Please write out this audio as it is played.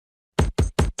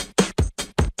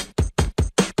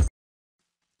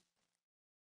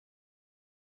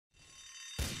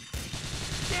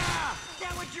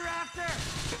what you're after?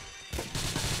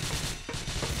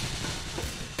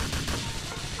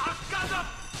 I've got them!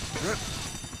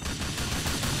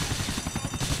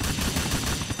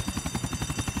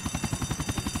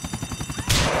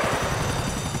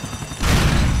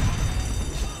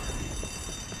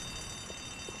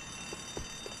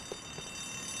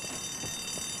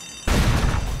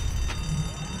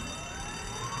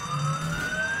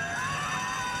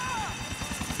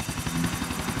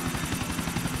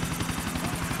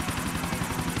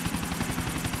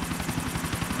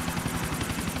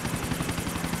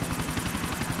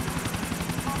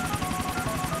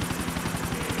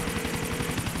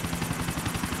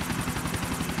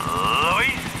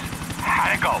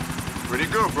 Pretty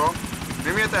good, bro.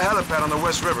 Meet me at the helipad on the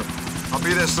West River. I'll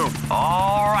be there soon.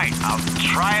 All right, I'll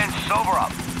try and sober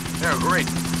up. Yeah, great.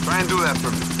 Try and do that for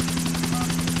me.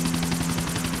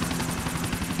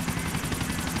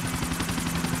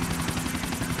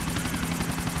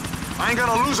 I ain't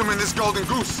gonna lose them in this golden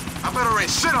goose. I better rain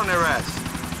shit on their ass.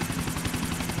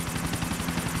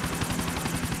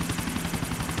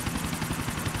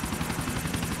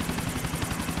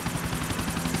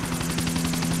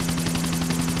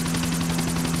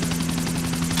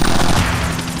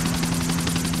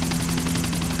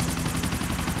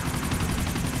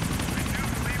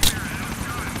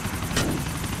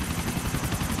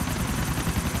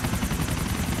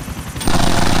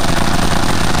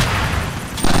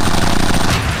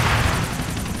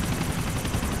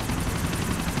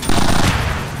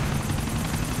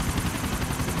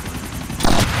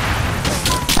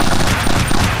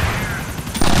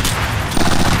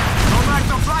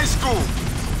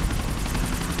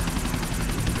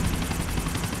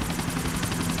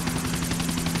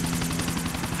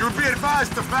 You'd be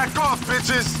advised to back off,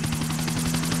 bitches!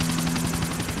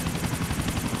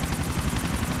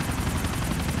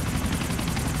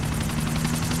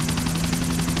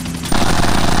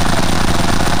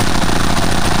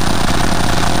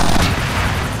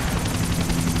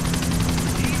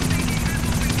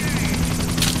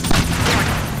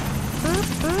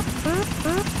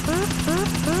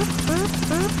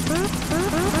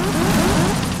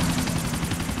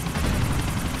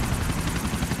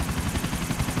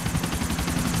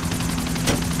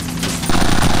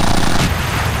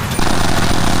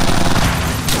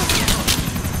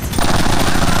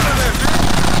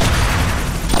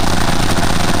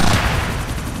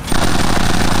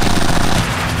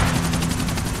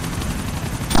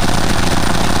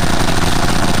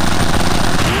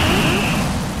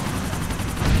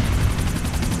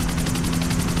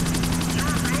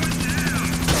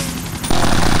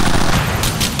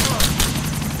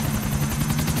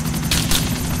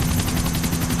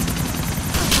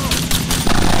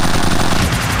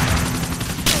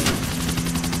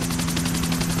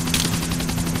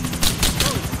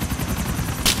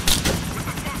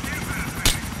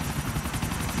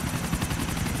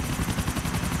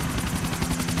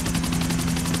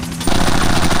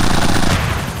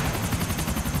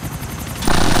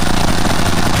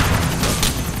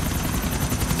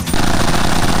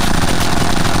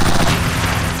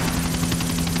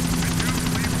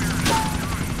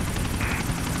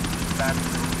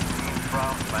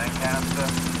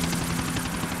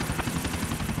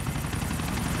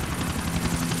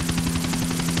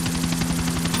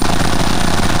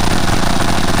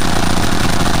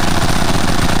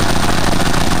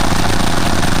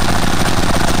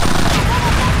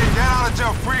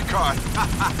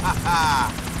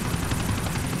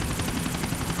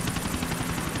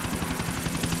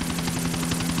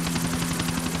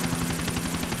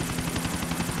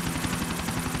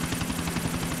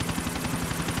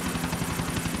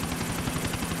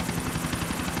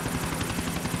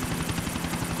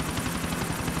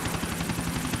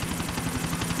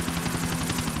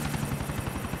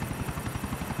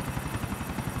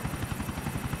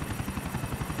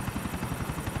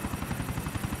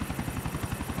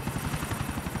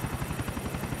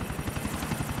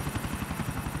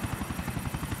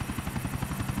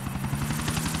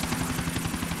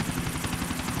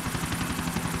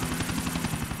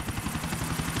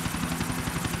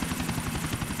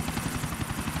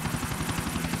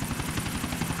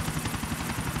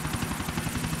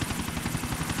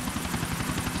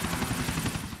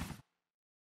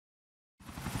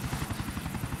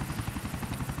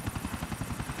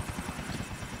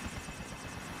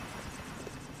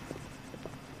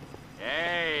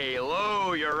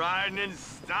 In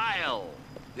style.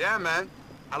 Yeah, man.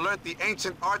 I learned the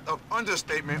ancient art of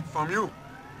understatement from you.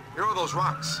 Here are those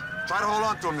rocks. Try to hold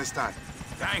on to them this time.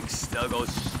 Thanks. They'll go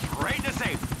straight to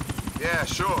safe. Yeah,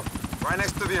 sure. Right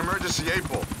next to the emergency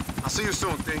 8-ball. I'll see you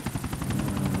soon, T.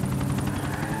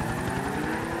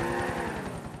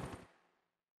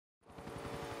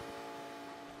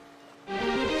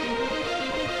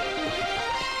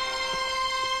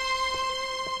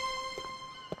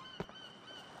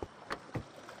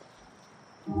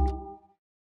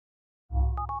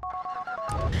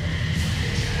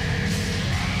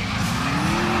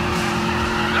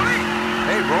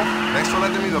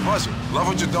 handing me the buzzer. Love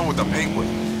what you're done with the paintwork.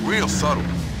 Real subtle.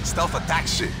 Stealth attack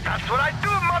shit. That's what I do,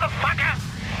 motherfucker!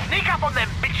 Sneak up on them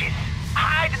bitches,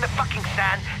 hide in the fucking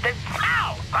sand, then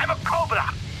pow! I'm a cobra!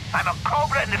 I'm a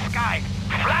cobra in the sky,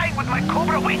 flying with my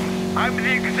cobra wings! I'm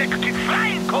the executive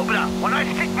flying cobra! When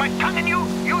I stick my tongue in you,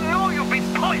 you know you've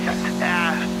been poisoned!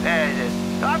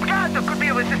 I'm glad there could be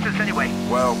a resistance anyway.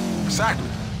 Well, exactly.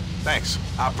 Thanks.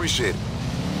 I appreciate it.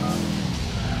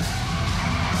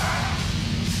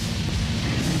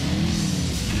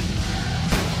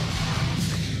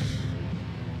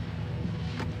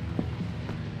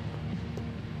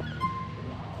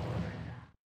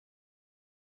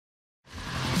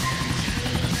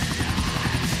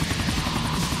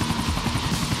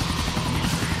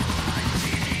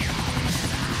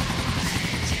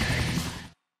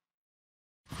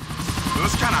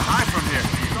 It's kind of high from here.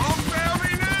 Don't fail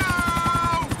me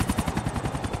now!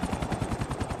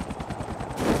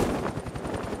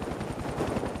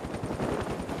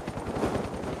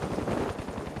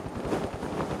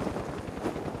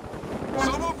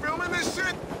 Someone filming this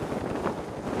shit?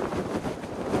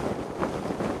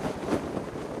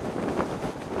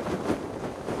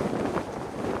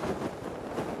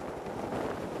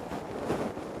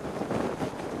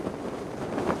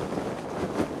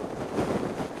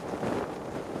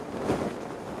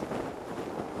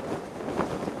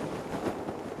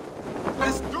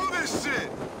 Let's do this shit!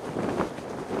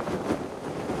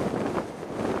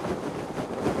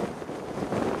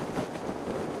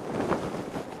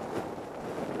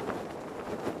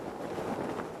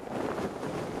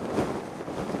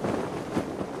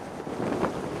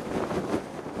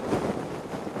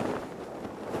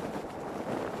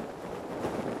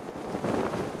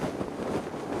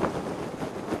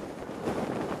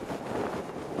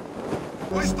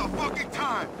 Waste the fucking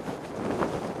time!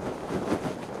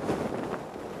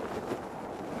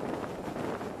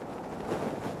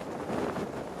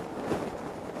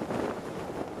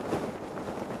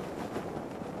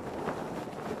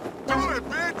 Do it,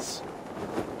 bitch!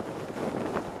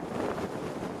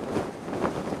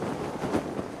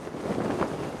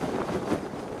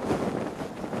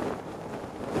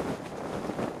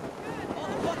 All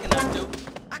the fucking I do,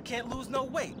 I can't lose no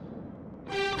weight.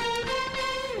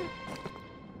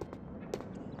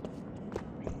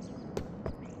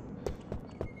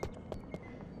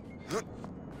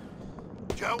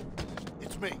 Joe,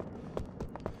 it's me.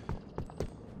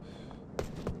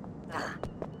 Ah!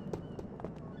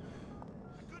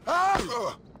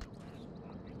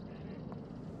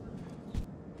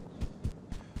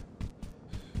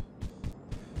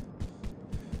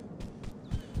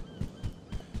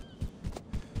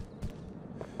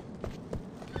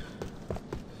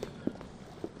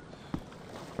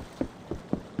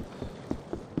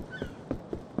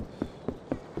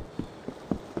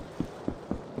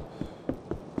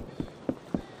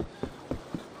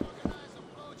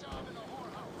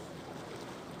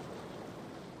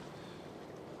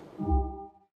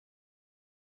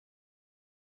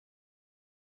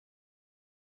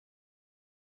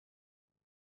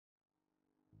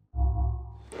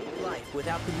 Life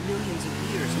without the millions of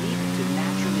years needed to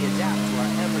naturally adapt to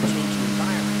our ever-changing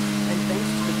environment. And thanks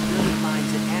to the brilliant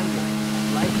minds at Amway,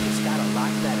 life just got a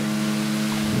lot better.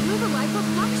 Live a life of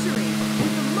luxury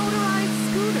with a motorized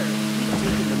scooter. We've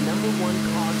taken the #1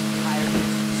 cause of tiredness,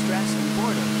 stress, and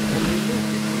boredom, and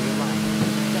removed it from your life.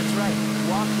 That's right,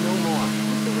 walk no more.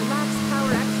 With the Relax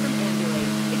Power X from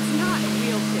Ambulate, it's not a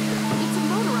wheelchair. It's a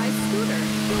motorized scooter.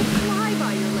 You'll fly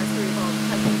by your lesser evolved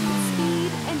cousins with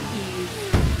speed and ease.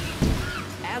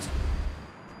 As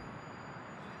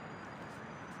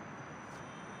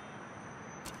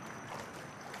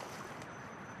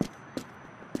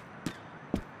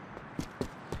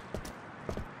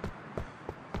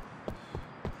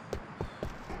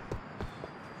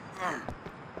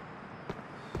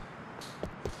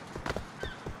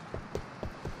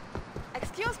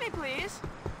Excuse me, please.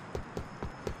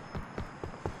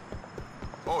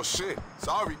 Oh shit,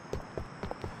 sorry.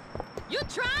 You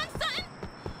trying something?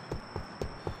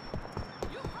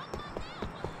 You broke my nail,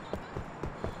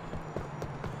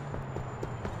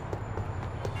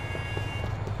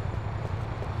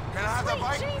 Can I have that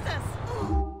bike? Jesus!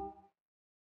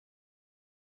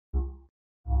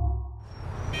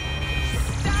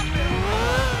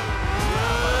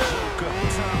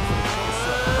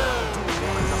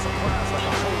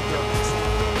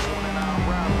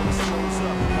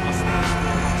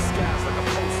 Skies like a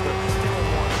poster, they don't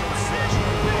want no such.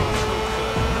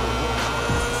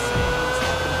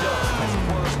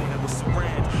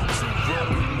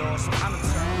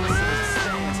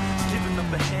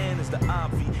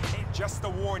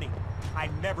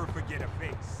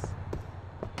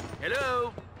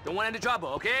 Hello? Don't want any trouble,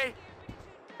 okay?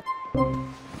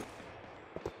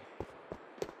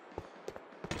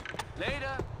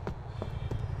 Later.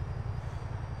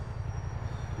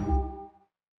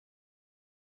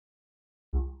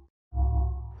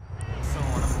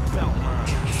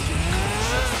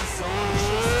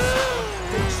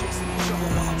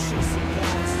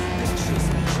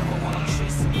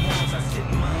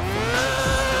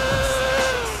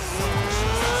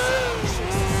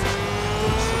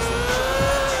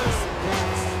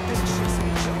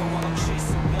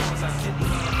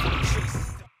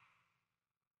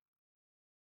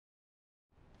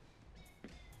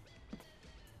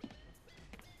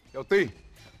 Yo, T.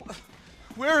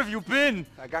 Where have you been?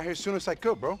 I got here as soon as I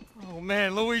could, bro. Oh,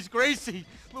 man, Louise Gracie!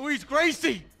 Louise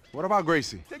Gracie! What about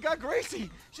Gracie? They got Gracie!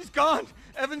 She's gone!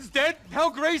 Evan's dead, now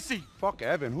Gracie! Fuck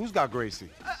Evan. Who's got Gracie?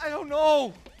 I don't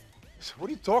know! What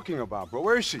are you talking about, bro?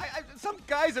 Where is she? Some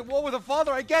guy's at war with her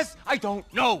father, I guess. I don't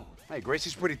know. Hey,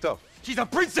 Gracie's pretty tough. She's a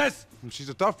princess! She's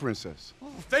a tough princess. Oh,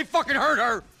 they fucking hurt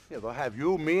her! Yeah, they'll have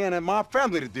you, me, and my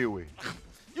family to deal with.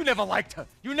 You never liked her.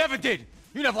 You never did.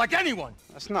 You never liked anyone.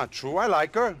 That's not true. I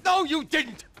like her. No, you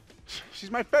didn't.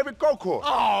 She's my favorite go-kart.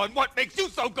 Oh, and what makes you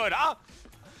so good, huh?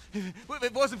 If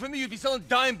it wasn't for me, you'd be selling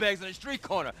dime bags on a street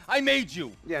corner. I made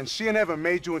you. Yeah, and she never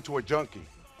made you into a junkie,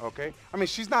 okay? I mean,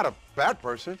 she's not a bad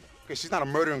person. Okay, she's not a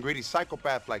murdering, greedy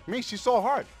psychopath like me. She's so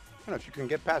hard. You know, if you can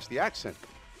get past the accent,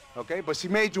 okay? But she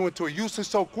made you into a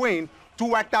useless old queen to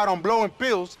whacked out on blowing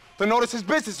pills to notice his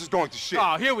business is going to shit.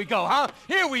 Oh, here we go, huh?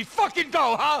 Here we fucking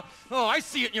go, huh? Oh, I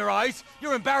see it in your eyes.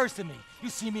 You're embarrassing me. You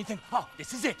see me and think, oh,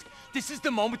 this is it. This is the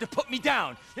moment to put me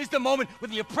down. This is the moment when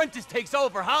the apprentice takes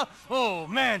over, huh? Oh,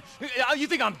 man. You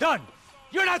think I'm done?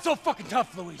 You're not so fucking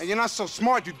tough, Luis. And you're not so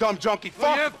smart, you dumb junkie.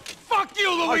 Fuck. Oh, yeah, fuck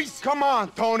you, Luis. Oh, come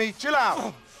on, Tony. Chill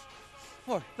out.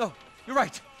 Oh, no, you're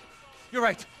right. You're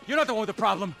right. You're not the one with the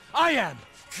problem. I am.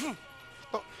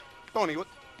 Tony, what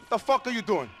the fuck are you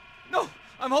doing? No,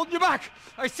 I'm holding you back.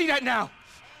 I see that now.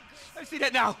 I see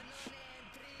that now.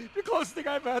 The closest thing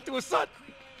I've had to a son.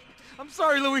 I'm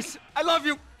sorry, Luis. I love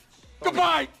you. Tony,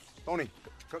 Goodbye. Tony,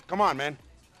 come on, man.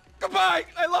 Goodbye.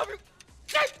 I love you.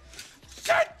 Shit.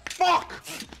 Shit. Fuck.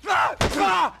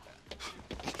 Ah.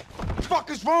 What the fuck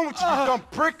is wrong with you, you dumb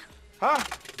prick? Huh?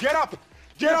 Get up.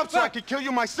 Get up so I can kill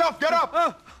you myself. Get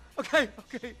up. Okay.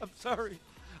 I'm sorry.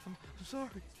 I'm sorry.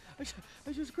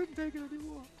 I just couldn't take it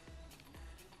anymore.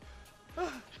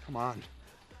 Come on.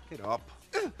 Get up.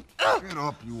 Get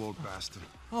up, you old bastard.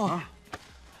 Huh?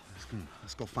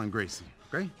 Let's go find Gracie,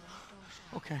 okay?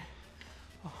 Okay.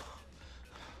 Oh.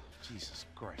 Jesus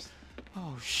Christ.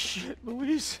 Oh, shit,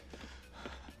 Luis.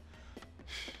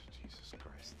 Jesus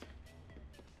Christ.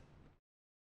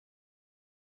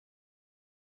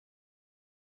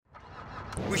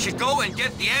 We should go and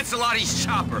get the Ancelotti's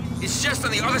chopper. It's just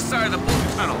on the other side of the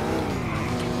boat tunnel.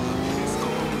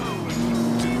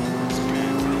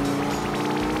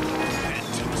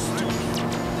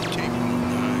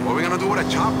 What are we gonna do with a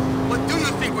chopper? What do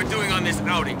you think we're doing on this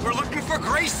outing? We're looking for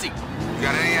Gracie. You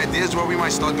got any ideas where we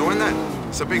might start doing that?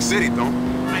 It's a big city, don't?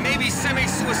 I may be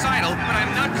semi-suicidal, but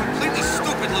I'm not completely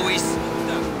stupid, Luis.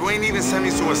 You ain't even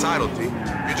semi-suicidal, T.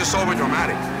 You're just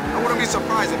over-dramatic. I wouldn't be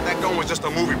surprised if that gun was just a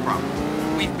movie prop.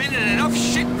 We've been in enough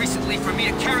shit recently for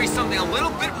me to carry something a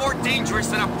little bit more dangerous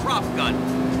than a prop gun.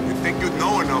 You think you'd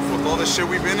know enough with all the shit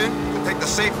we've been in to take the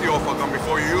safety off a gun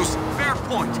before you use it? Fair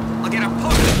point. I'll get a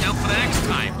post-it note for the next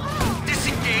time.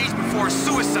 Disengage before a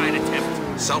suicide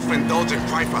attempt. Self-indulgent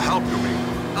cry for help, you mean?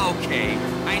 Okay,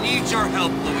 I need your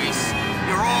help, Luis.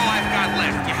 You're all I've got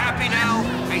left. You happy now?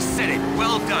 I said it.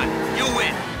 Well done. You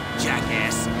win,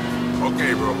 jackass.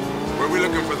 Okay, bro. Where are we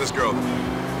looking for this girl?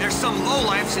 There's some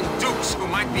lowlifes and dukes who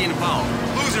might be involved.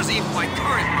 Losers even by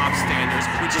current mob standards,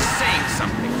 which is saying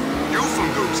something. You from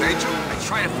Dukes, ain't you? I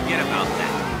try to forget about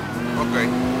that. Okay,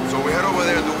 so we head over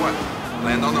there and do what?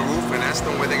 Land on the roof and ask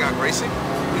them where they got Gracie?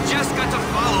 We just got to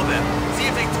follow them. See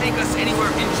if they take us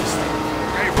anywhere interesting.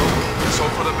 Okay, bro. Let's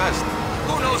hope for the best.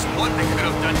 Who knows what they could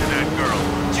have done to that girl?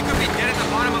 She could be dead at the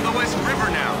bottom of the West River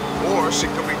now. Or she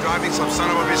could be driving some son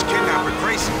of a bitch kidnapper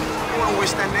crazy. You wanna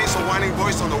waste that nasal whining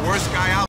voice on the worst guy out